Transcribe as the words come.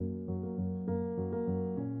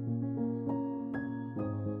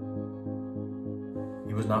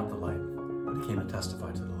He was not the light, but he came to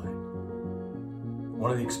testify to the light.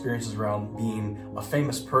 One of the experiences around being a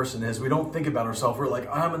famous person is we don't think about ourselves. We're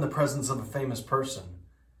like, I'm in the presence of a famous person.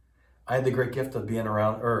 I had the great gift of being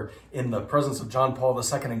around, or in the presence of John Paul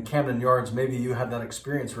II in Camden Yards. Maybe you had that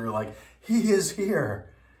experience where you're like, he is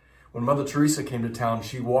here. When Mother Teresa came to town,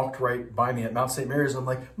 she walked right by me at Mount St. Mary's. And I'm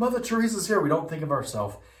like, Mother Teresa's here. We don't think of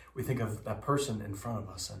ourselves. We think of that person in front of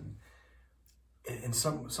us. And in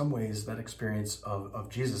some ways, that experience of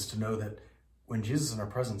Jesus, to know that when Jesus is in our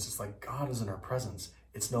presence, it's like God is in our presence.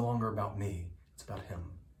 It's no longer about me. It's about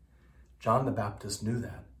him. John the Baptist knew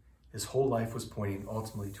that. His whole life was pointing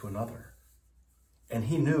ultimately to another. And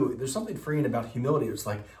he knew there's something freeing about humility. It's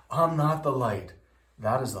like, I'm not the light.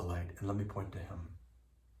 That is the light. And let me point to him.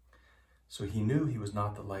 So he knew he was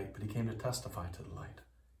not the light, but he came to testify to the light.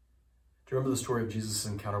 Do you remember the story of Jesus'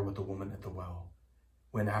 encounter with the woman at the well?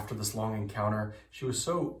 When after this long encounter, she was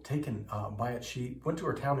so taken by it, she went to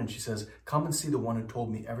her town and she says, come and see the one who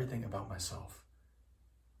told me everything about myself.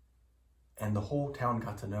 And the whole town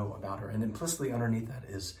got to know about her. And implicitly underneath that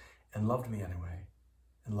is, and loved me anyway,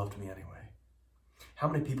 and loved me anyway. How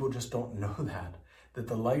many people just don't know that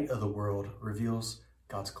the light of the world reveals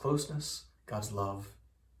God's closeness, God's love,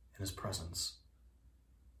 and his presence.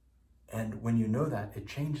 And when you know that, it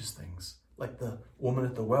changes things. Like the woman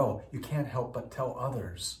at the well, you can't help but tell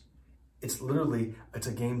others. It's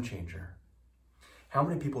a game changer. How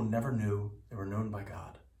many people never knew they were known by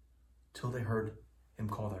God till they heard him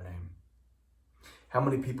call their name? How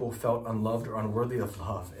many people felt unloved or unworthy of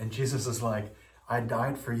love? And Jesus is like, I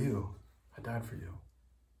died for you. I died for you.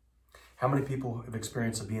 How many people have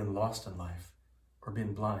experienced of being lost in life or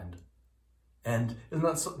being blind? And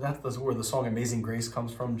isn't that's where the song Amazing Grace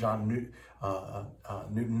comes from? John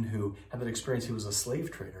Newton, who had that experience, he was a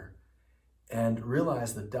slave trader and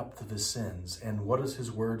realized the depth of his sins. And what is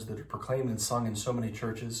his words that are proclaimed and sung in so many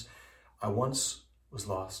churches? I once was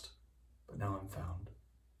lost, but now I'm found.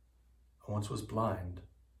 I once was blind,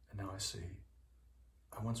 and now I see.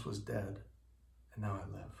 I once was dead, and now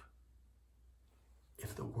I live.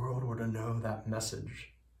 If the world were to know that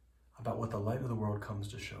message about what the light of the world comes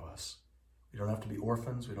to show us, we don't have to be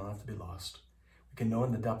orphans. We don't have to be lost. We can know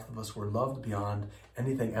in the depth of us we're loved beyond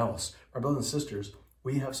anything else. My brothers and sisters,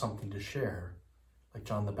 we have something to share, like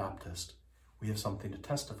John the Baptist. We have something to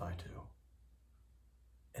testify to.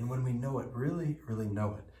 And when we know it, really, really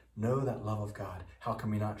know it, know that love of God, how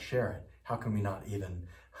can we not share it? How can we not even,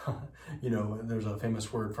 there's a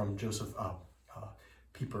famous word from Joseph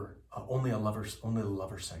Pieper, only the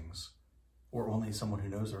lover sings, or only someone who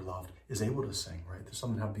knows they're loved is able to sing, right? There's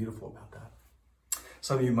something how beautiful about that.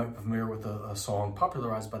 Some of you might be familiar with a song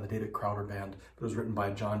popularized by the David Crowder Band, but it was written by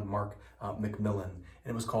John Mark McMillan, and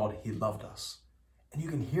it was called He Loved Us. And you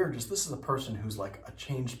can hear this is a person who's like a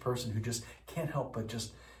changed person who just can't help but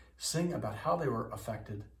just sing about how they were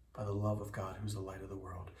affected by the love of God, who's the light of the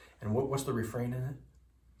world. And what's the refrain in it?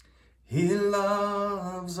 He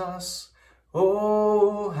loves us,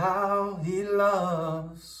 oh, how he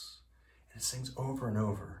loves. And it sings over and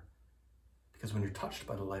over. Because when you're touched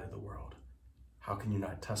by the light of the world, how can you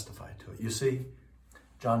not testify to it? You see,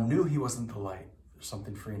 John knew he wasn't the light. There's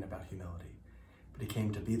something freeing about humility. But he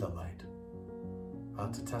came to be the light,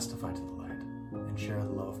 to testify to the light, and share the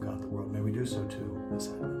love of God in the world. May we do so too this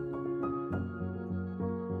Advent.